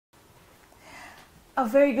A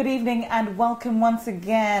very good evening and welcome once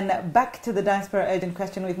again back to the Diaspora Urgent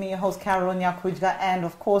Question with me, your host Carol Nyakudya, and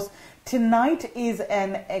of course tonight is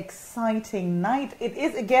an exciting night. It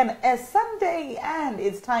is again a Sunday and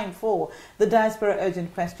it's time for the Diaspora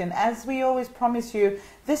Urgent Question. As we always promise you,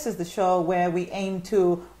 this is the show where we aim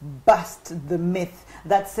to bust the myth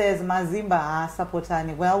that says Mazimba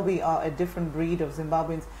Sapotani. Well, we are a different breed of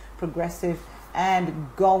Zimbabweans, progressive and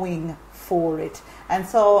going for it. And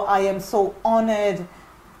so I am so honored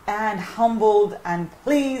and humbled and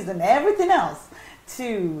pleased and everything else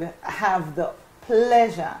to have the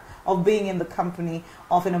pleasure of being in the company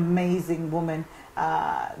of an amazing woman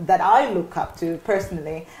that I look up to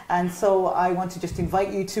personally. And so I want to just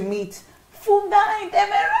invite you to meet Fungai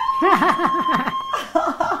Ndemera.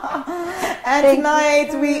 And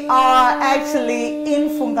tonight we are actually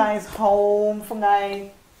in Fungai's home.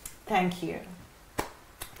 Fungai, thank you.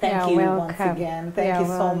 Thank you once again. Thank you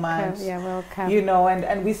so much. You're welcome. You know,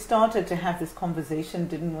 and we started to have this conversation,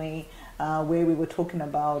 didn't we? Where we were talking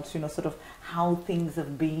about, you know, sort of how things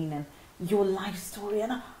have been and your life story.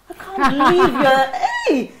 And I can't believe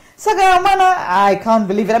hey, Sagaramana, I can't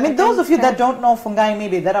believe it. I mean, those of you that don't know Fungai,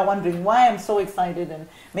 maybe that are wondering why I'm so excited and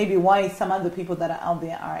maybe why some other people that are out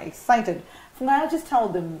there are excited. Fungai, I'll just tell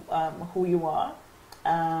them who you are.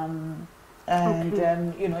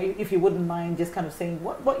 And you know, if you wouldn't mind just kind of saying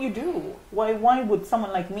what you do. Why would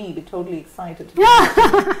someone like me be totally excited?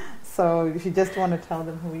 So if you just want to tell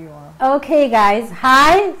them who you are. Okay, guys.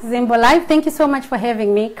 Hi, Zimbo Live. Thank you so much for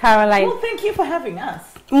having me, Caroline. Well, thank you for having us.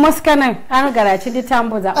 Moskana, I don't gotta actually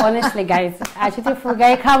tambuza, honestly, guys. Actually,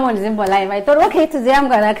 Fungai, come on Zimbo Live. I thought, okay, today I'm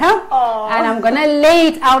gonna come and I'm gonna lay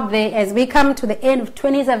it out there as we come to the end of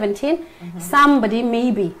 2017. Somebody,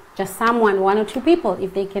 maybe just someone, one or two people,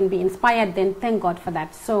 if they can be inspired, then thank God for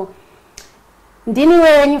that. So,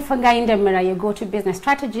 anywhere when you Fungai Ndemera, you go to business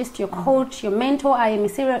strategist, your coach, your mentor. I am a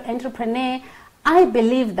serial entrepreneur. I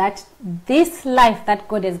believe that this life that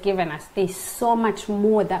God has given us, there's so much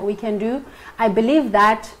more that we can do. I believe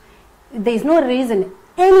that there's no reason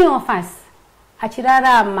any of us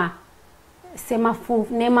achirarama semafu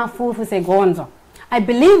nemafufu segonzo. I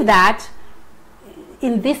believe that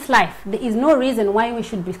in this life there is no reason why we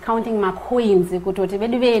should be counting my coins kutoti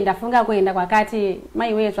bedive ndafunga kuenda kwakati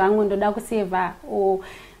mai wetu angu ndoda kuseva or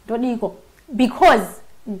ndodiko, because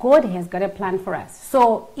God has got a plan for us.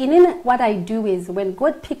 So in what I do is when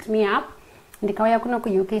God picked me up, ndikawaya kuno ku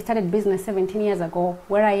UK, started business 17 years ago.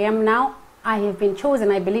 Where I am now, I have been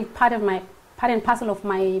chosen. I believe part and parcel of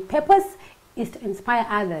my purpose is to inspire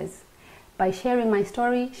others by sharing my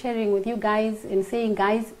story, sharing with you guys and saying,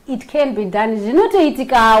 guys, it can be done.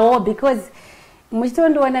 Because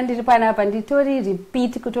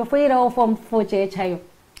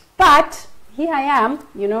but here I am,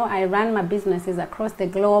 you know, I run my businesses across the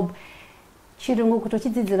globe. But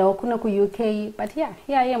yeah,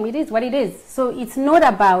 here I am. It is what it is. So it's not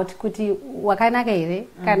about kuti wakanagaire,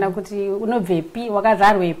 kana kuti uno vepi,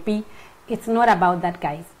 wakazarwepi. It's not about that,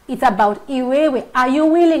 guys. It's about iwewe. Are you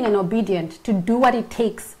willing and obedient to do what it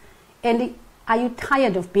takes? And are you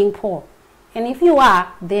tired of being poor? And if you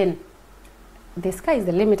are, then the sky is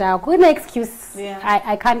the limit. I couldn't excuse. Yeah.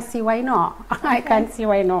 I can't see why not. I can't see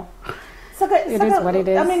why not. It is what it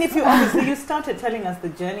is. I mean, if you obviously you started telling us the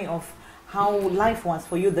journey of how life was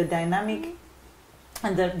for you, the dynamic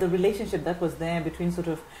and the relationship that was there between sort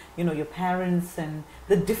of, you know, your parents and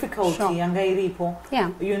the difficulty, yeah,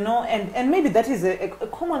 you know, and maybe that is a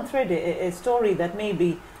common thread, a story that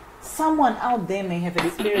maybe someone out there may have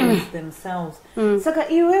experienced themselves. Saka,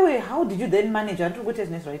 how did you then manage? I do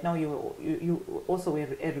witness right now. You also were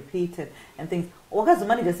repeated and things. Wakazu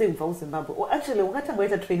manager say for Zimbabwe. Or actually, wakati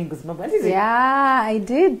ngweta training for Zimbabwe. Yeah, I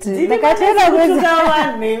did. Did you manage to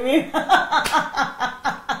one, maybe?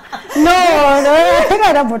 No, I think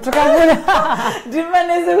I don't put What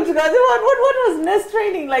was nurse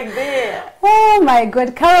training like there? Oh my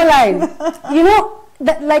God, Caroline. You know,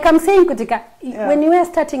 like I'm saying, Kutika, when you are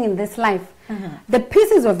starting in this life, the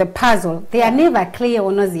pieces of the puzzle, they are never clear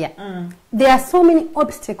or nausea. There are so many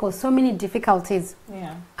obstacles, so many difficulties.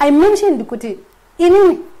 Yeah. I mentioned, Kuti,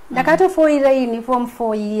 in Dakato for uniform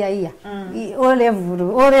 4 year, all every,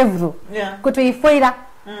 Kutu foira.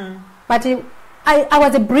 But I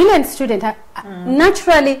was a brilliant student,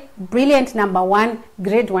 naturally brilliant, number 1,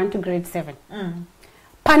 grade 1 to grade 7.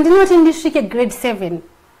 Pandinot in this grade 7.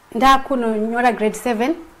 Grade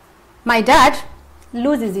 7, my dad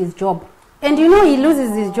loses his job. And you know he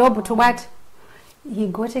loses his job to what? He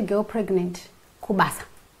got a girl pregnant. Kubasa.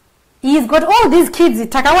 He's got all these kids. He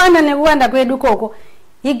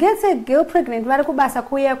gets a girl pregnant.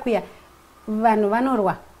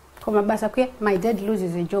 My dad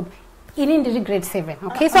loses a job. in grade 7.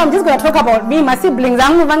 Okay, so I'm just going to talk about me, my siblings.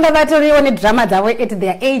 I'm going to on drama that way at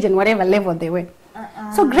their age and whatever level they were.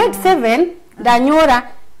 So grade 7, Danyora,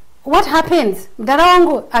 what happens?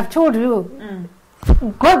 Darangu, I've told you.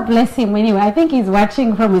 God bless him anyway. I think he's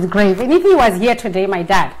watching from his grave. And if he was here today, my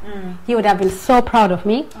dad, he would have been so proud of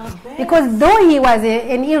me. Because though he was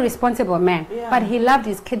an irresponsible man, but he loved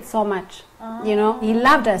his kids so much. You know, he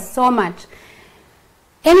loved us so much.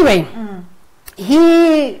 Anyway,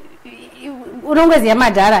 he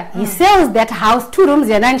sells that house, 2 rooms,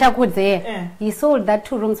 he sold that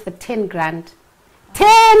 2 rooms for 10 grand.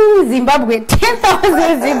 10,000 Zimbabwean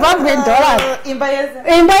dollars.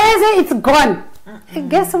 Imbayeze, it's gone.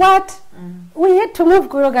 Guess what? We had to move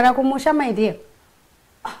Kurogara Kumusha, my dear.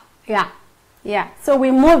 Yeah. So we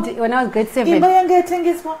moved when I was grade 7.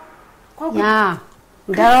 Yeah.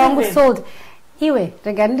 Darongo sold. Iwe,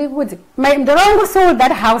 regandi good. My Darongo sold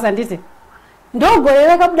that house and did it. Don't go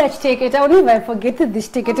up that ticket. I'll never forget this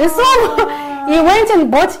ticket. So he went and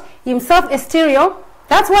bought himself a stereo.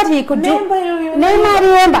 That's what he could do.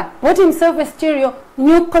 Remember, bought himself a stereo,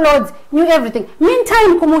 new clothes, new everything.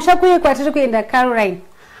 Meantime, kumusha kuye kwa tatu kuenda Caroline.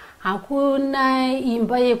 Hakuna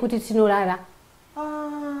imbaye kuti tinolala.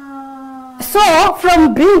 So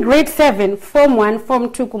from being grade 7, form 1, form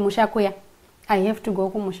 2 kumusha kuya, I have to go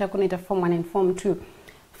kumusha kuneta form 1 and form 2.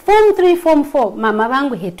 Form 3, form 4, mama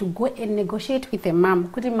wangu had to go and negotiate with the mom.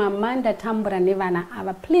 Kuti mama ndatambura nevana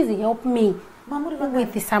ava, please help me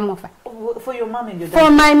with the sum of it. For your mom and your dad?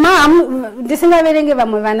 For my mom, ndisingaverenge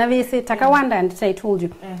vamwe vana vese takawanda and I told you.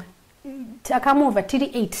 Takamuva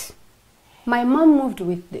tiri 8. My mom moved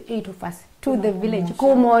with the 8 of us to the village.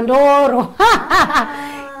 Kumondoro.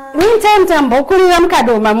 Meantime tambokurira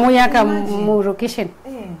mukadoma muyaka murokishen.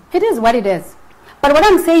 It is what it is. But what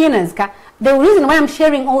I'm saying is, the reason why I'm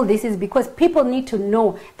sharing all this is because people need to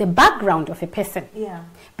know the background of a person.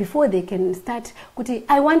 Before they can start,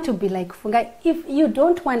 I want to be like Fungai. If you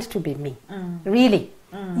don't want to be me, really,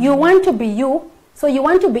 you want to be you, so you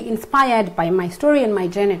want to be inspired by my story and my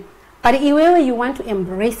journey. But if you want to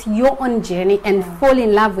embrace your own journey and fall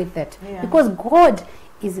in love with it, because God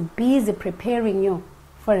is busy preparing you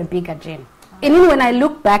for a bigger journey. And even when I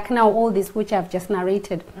look back now, all this which I've just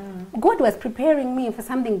narrated, God was preparing me for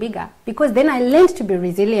something bigger. Because then I learned to be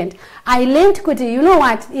resilient. I learned, you know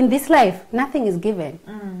what, in this life, nothing is given.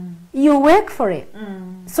 You work for it.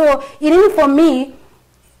 So even for me,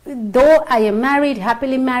 though I am married,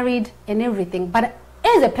 happily married and everything, but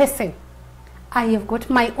as a person, I have got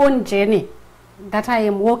my own journey that I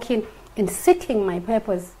am walking and seeking my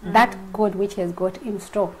purpose, that God which has got in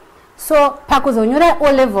store. So, Pakuzonyura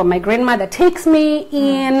Olevo, my grandmother, takes me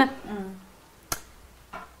in.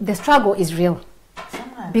 The struggle is real.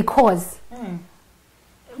 Because,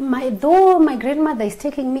 though my grandmother is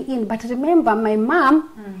taking me in, but remember, my mom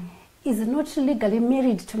is not legally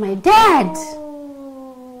married to my dad.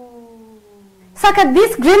 Saka,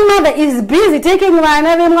 this grandmother is busy taking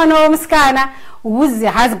Skana, whose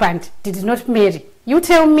husband did not marry. You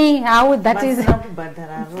tell me how that is.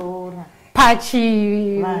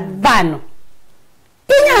 Pachi Vano.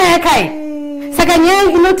 Inya yakai. Sakanya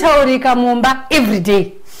inotaurika mumba every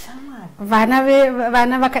day. Vana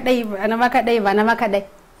vakadai.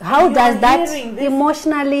 How does that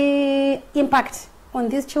emotionally impact on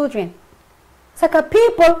these children? Saka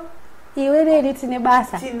people to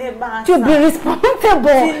be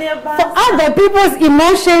responsible for other people's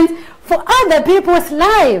emotions, for other people's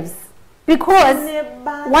lives. Because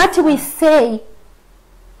what we say,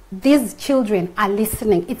 these children are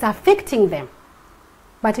listening. It's affecting them.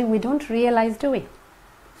 But we don't realize, do we?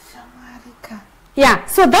 Yeah,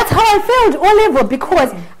 so that's how I felt all over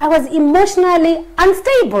because I was emotionally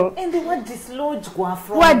unstable. And they were dislodged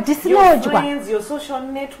from your friends, your social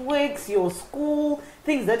networks, your school,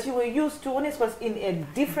 things that you were used to when it was in a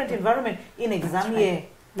different environment in exam year.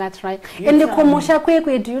 That's right. And the Kumosha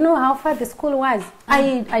Kwekwe, do you know how far the school was?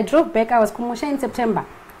 I drove back. I was Kumosha in September.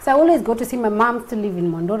 So I always go to see my mom still live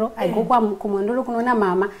in Mondoro. I go to Mondoro kunona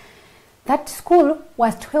mama. That school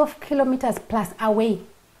was 12 kilometers plus away.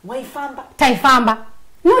 Taifamba.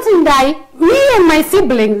 Not in Dai. Me and my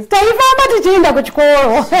siblings. Taifamba tuchienda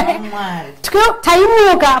kuchikoro.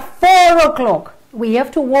 Taimuka 4 o'clock. We have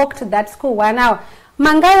to walk to that school 1 hour.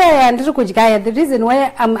 Mangaya and Rukujgaya, the reason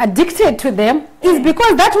why I'm addicted to them is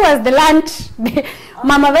because that was the lunch.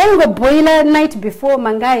 Mama Vengo boiler night before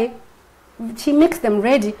Mangai. She makes them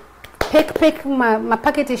ready. Pick my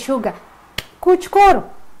packet of sugar. Kuchkoro.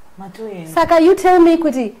 Saka, you tell me,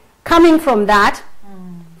 Kuti, coming from that,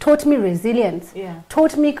 taught me resilience.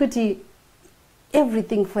 Taught me, Kuti,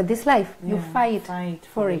 everything for this life. You fight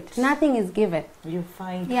for it. Nothing is given. You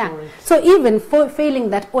fight for it. So even for failing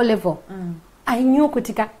that O level, I knew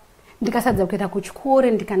kutika ndikasadza kuenda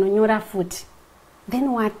kuchikoro ndikanonyora futi.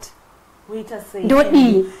 Then what? Wait a second.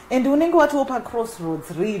 And unenge watopa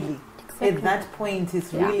crossroads, really. Exactly. At that point,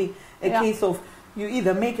 it's really a case of you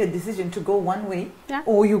either make a decision to go one way,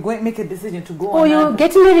 or you go make a decision to go another. Or you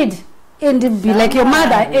get married and be like your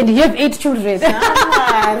mother and you have 8 children. You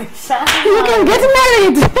can get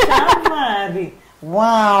married.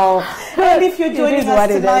 Wow. And if you're joining us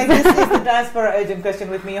tonight, this is the Diaspora Urgent Question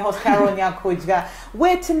with me, your host Carol Nyakudya,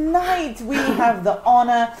 where tonight we have the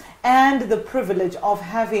honor and the privilege of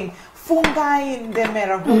having Fungai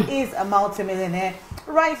Ndemera, who is a multimillionaire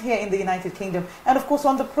right here in the United Kingdom. And of course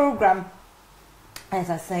on the program, as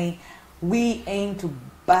I say, we aim to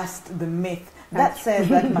bust the myth that says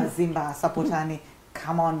that Mazimba Sapotani,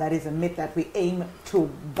 come on, that is a myth that we aim to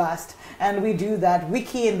bust. And we do that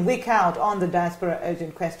week in, week out on the Diaspora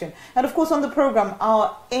Urgent Question. And of course on the program,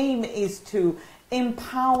 our aim is to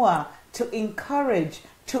empower, to encourage,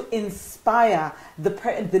 to inspire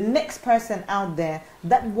the next person out there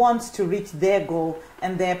that wants to reach their goal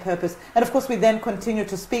and their purpose. And of course we then continue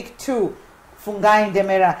to speak to Fungai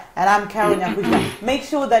Ndemera, and I'm Carol Nyakudya. Make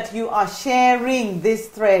sure that you are sharing this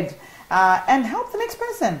thread and help the next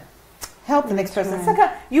person. Help the next person.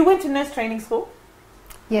 Saka, you went to nurse training school?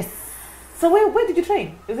 Yes. So where did you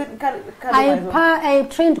train? Is it I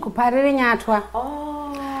trained Kuparere Nyatwa.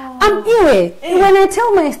 Oh. Anyway, when I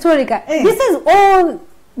tell my story, this is all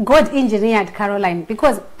God engineered, Caroline,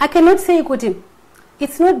 because I cannot say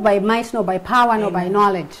it's not by might, nor by power, nor by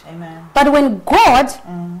knowledge. Amen. But when God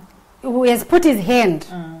who has put his hand,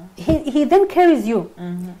 he then carries you.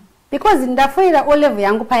 Because ndafoira olevu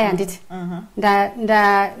yangu paya nditi.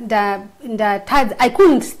 I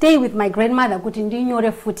couldn't stay with my grandmother kuti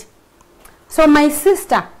ndinyore futi. So my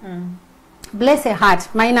sister, bless her heart,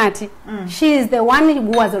 Mainati, she is the one who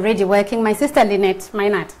was already working. My sister Lynette,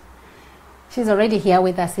 Mainati, she's already here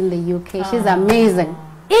with us in the UK. She's amazing.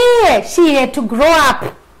 Yeah, she had to grow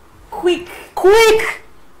up quick.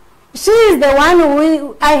 She is the one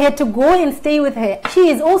who I had to go and stay with her. She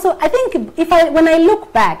is also, I think, when I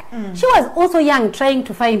look back, she was also young, trying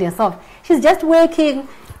to find herself. She's just working,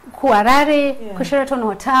 Kuarare, Sheraton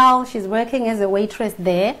Hotel. She's working as a waitress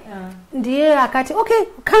there. Dear Akati, okay,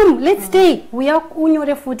 come, let's stay. We are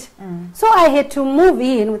unyore food. So I had to move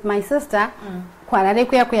in with my sister, Kuarare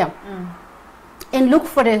kuya. And look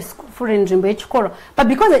for a Njimbo Chikoro. But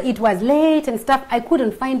because it was late and stuff, I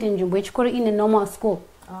couldn't find Njimbo Chikoro in a normal school.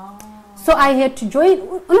 So I had to join. I don't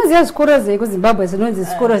know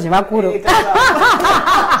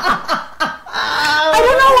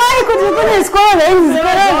why I couldn't go to school.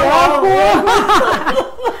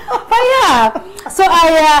 But yeah, so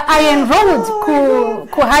I enrolled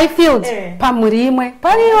ku Highfield, Pamurimwe.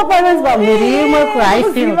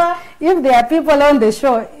 If there are people on the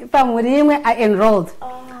show, Pamurimwe, I enrolled.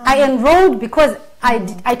 I enrolled because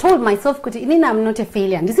I told myself, I'm not a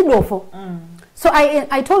failure. This is awful. So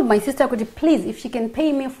I told my sister, please, if she can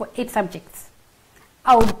pay me for 8 subjects,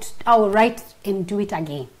 I'll write and do it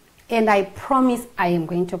again. And I promise I am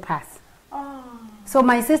going to pass. So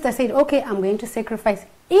my sister said, okay, I'm going to sacrifice.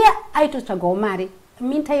 Yeah, I told her to go marry.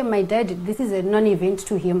 Meantime, my dad, this is a non-event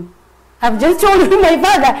to him. I've just told him my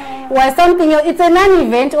father was something else. It's a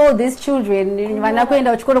non-event, all these children.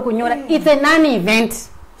 It's a non-event.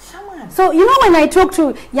 So, you know, when I talk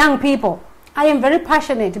to young people, I am very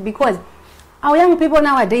passionate because our young people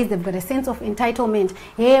nowadays, they've got a sense of entitlement.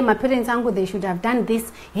 Hey, my parents, uncle, they should have done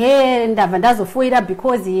this. Hey, and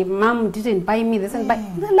because mom didn't buy me this and buy.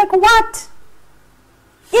 They're like, what?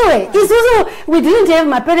 Anyway, it's also, we didn't have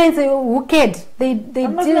my parents who cared. They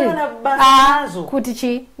didn't.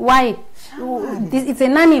 Kutichi, why? It's a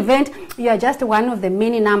non-event. You are just one of the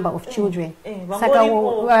many number of children.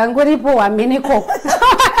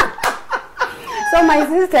 So my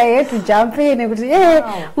sister had to jump in and say,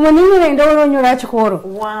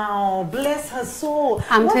 wow, bless her soul.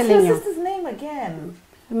 What's telling your sister's name again?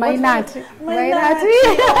 Mainati. Oh,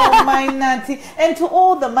 Mainati. And to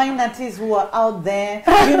all the Mainatis who are out there,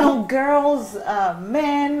 you know, girls,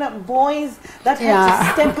 men, boys that have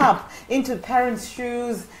to step up into parents'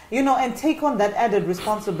 shoes, you know, and take on that added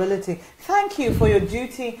responsibility. Thank you for your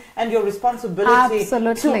duty and your responsibility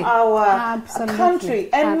to our country.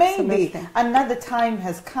 And maybe another time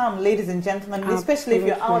has come, ladies and gentlemen, especially if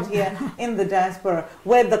you're out here in the diaspora,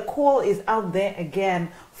 where the call is out there again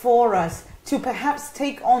for us to perhaps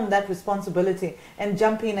take on that responsibility and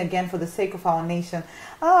jump in again for the sake of our nation.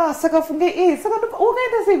 Yes,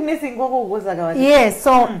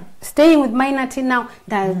 so staying with minor till now,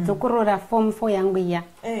 the form for young year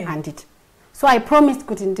and it. So I promised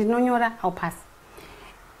I'll pass.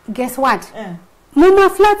 Guess what? Mama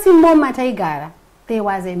flats in Moma Taigara, there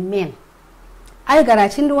was a man. I got a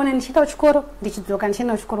chindu and shit out chukoro, dichizoka and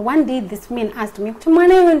china chukoro. One day this man asked me, what do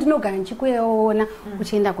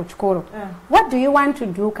you want to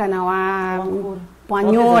do? Kanawa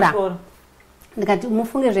Wanyora.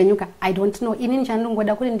 I don't know.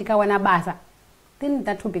 Then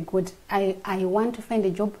that would be good. I want to find a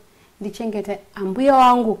job. Ndichengete ambuya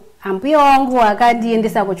wangu akadi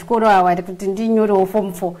endesa kuchukoro awati kuti ndinyoro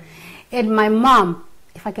form 4. And my mom,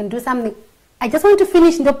 if I can do something, I just want to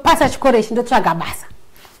finish ndo pasa chikoro ndo traga basa.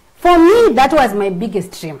 For me, that was my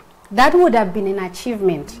biggest dream. That would have been an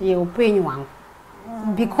achievement ye upenyu wangu.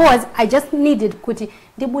 Because I just needed kuti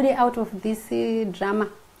ndibude out of this drama,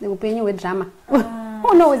 the upenyu with drama.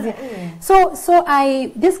 Who knows it? So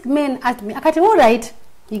this man asked me, akati, all right,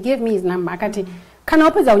 he gave me his number. Akati, kana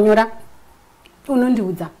opeza unyora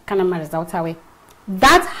unondiudza kana mari zautawe.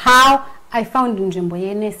 That's how I found Njimbo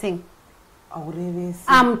Yenesing.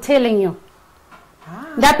 I'm telling you.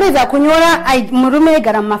 Ndapeza kunyora murume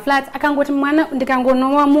gara maflat akangoti mwana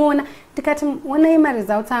ndikangonowa muona ndikati wona imari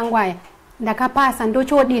zautangwaya ndakapasa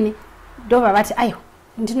ndochodini ndova vati ayo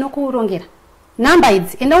ndinokurongera number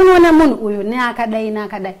idzi enda unoona munhu uyu ne akadai na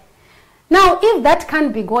akadai. Now if that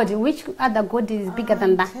can't be God, which other God is bigger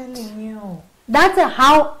than that? Telling you. That's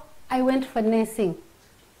how I went for nursing.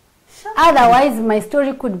 Otherwise, my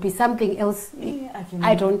story could be something else. Yeah,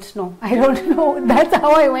 I don't know. That's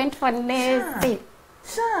how I went for nursing.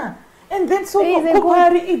 Sure. And then so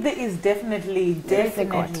there is definitely.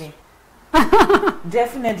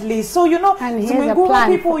 Definitely. So you know, and he has a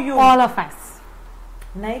plan for all of us.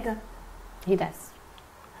 Naiga. He does.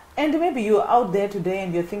 And maybe you're out there today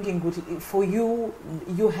and you're thinking, for you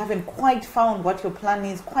haven't quite found what your plan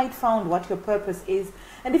is, quite found what your purpose is.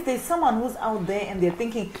 And if there's someone who's out there and they're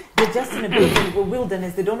thinking they're just in a bit of a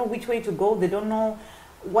wilderness, they don't know which way to go, they don't know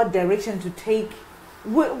what direction to take,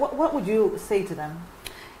 what would you say to them?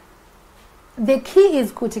 The key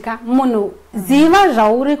is kutika mono ziva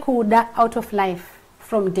jauri kuda out of life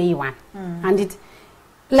from day one. And it,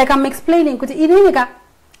 like I'm explaining, kuti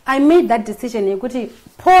I made that decision.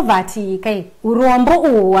 Poverty,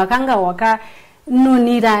 urombo wakanga waka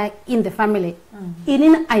nunira in the family.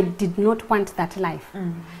 I did not want that life.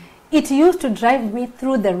 It used to drive me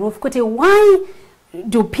through the roof. Why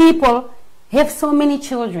do people have so many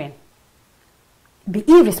children? Be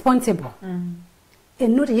irresponsible and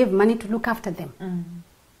not have money to look after them.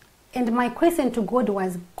 And my question to God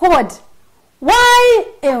was, God, why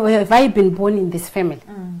have I been born in this family?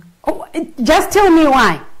 Just tell me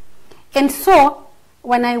why. And so,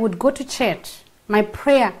 when I would go to church, my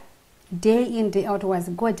prayer day in, day out was,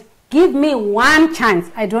 God, give me one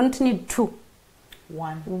chance. I don't need two.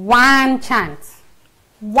 One chance.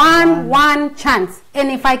 One chance.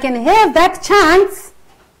 And if I can have that chance,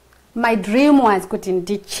 my dream was to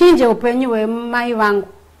change upenyu we mai wangu,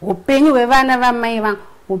 upenyu we vana va mai wangu,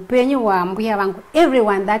 upenyu wa mbuya wangu.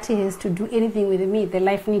 Everyone that has to do anything with me, the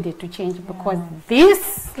life needed to change because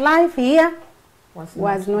this life here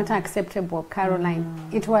was not acceptable, Caroline.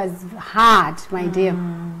 It was hard, my dear.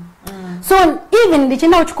 So even the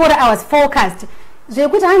china uchikora, I was focused. I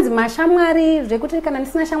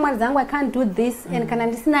can't do this, and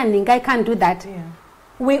I can't do that.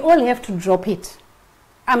 We all have to drop it.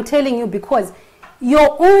 I'm telling you, because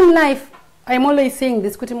your own life, I'm always saying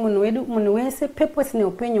this,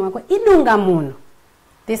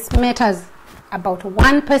 this matters about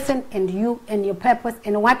one person and you and your purpose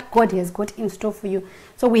and what God has got in store for you.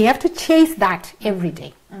 So we have to chase that every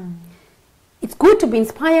day. It's good to be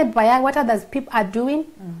inspired by what others people are doing,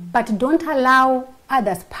 but don't allow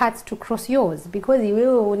others' paths to cross yours, because you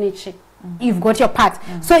will you've got your path.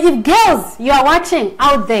 So if girls, you are watching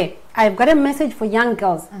out there, I've got a message for young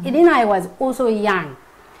girls. I was also young.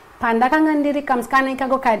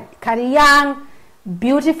 Young,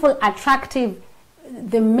 beautiful, attractive.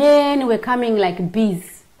 The men were coming like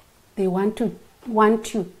bees. They want you.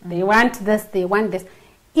 They want this. They want this.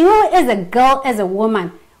 You know, as a girl, as a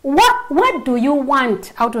woman, what do you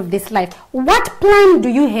want out of this life? What plan do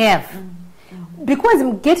you have? Because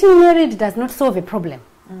getting married does not solve a problem.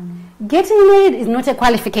 Getting married is not a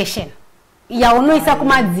qualification. It's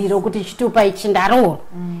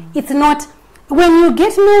not. When you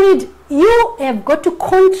get married, you have got to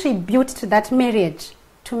contribute to that marriage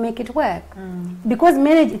to make it work. Because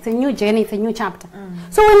marriage, it's a new journey, it's a new chapter.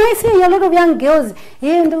 So when I see a lot of young girls,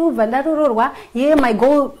 yeah, my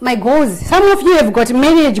goals, some of you have got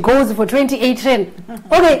marriage goals for 2018.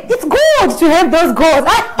 Okay, it's good to have those goals.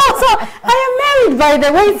 I am married, by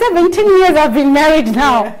the way, 17 years I've been married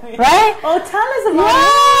now, right? Oh, tell us about it.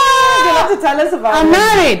 You'll have to tell us about it. I'm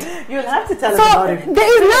married. You'll have to tell us about it. There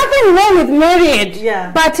is nothing wrong with marriage.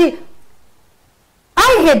 Yeah. But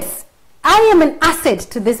I am an asset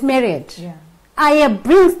to this marriage. Yeah. I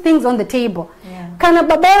bring things on the table. Yeah. Kana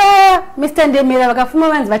babara Mr. Ndemera wakafuma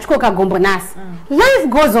wanzi vachikoka gombo nasi. Life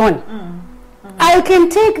goes on. I can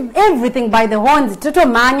take everything by the horns. Toto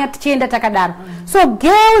manya tichenda takadaro. So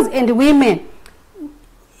girls and women,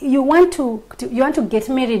 you want to get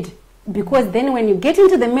married, because then when you get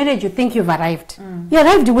into the marriage, you think you've arrived. You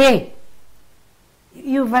arrived where?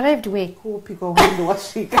 You've arrived where?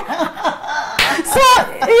 So,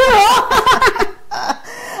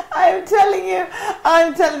 I'm telling you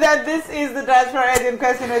that this is the Diaspora Urgent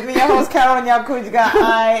Question with me, your host Carol Nyakudya.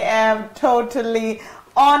 I am totally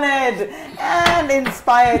honored and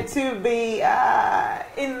inspired to be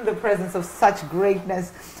in the presence of such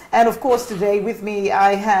greatness. And of course today with me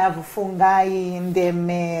I have Fungai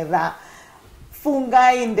Ndemera.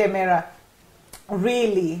 Fungai Ndemera,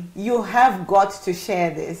 really, you have got to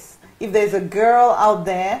share this. If there's a girl out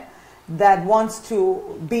there that wants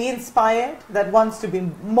to be inspired, that wants to be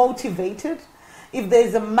motivated, if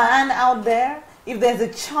there's a man out there, if there's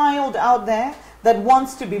a child out there that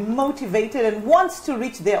wants to be motivated and wants to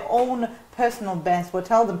reach their own personal best, well,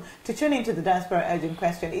 tell them to tune into the Diaspora Urgent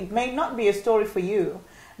Question. It may not be a story for you,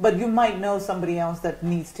 but you might know somebody else that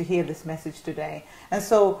needs to hear this message today. And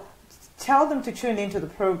so tell them to tune into the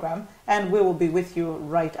program, and we will be with you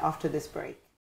right after this break.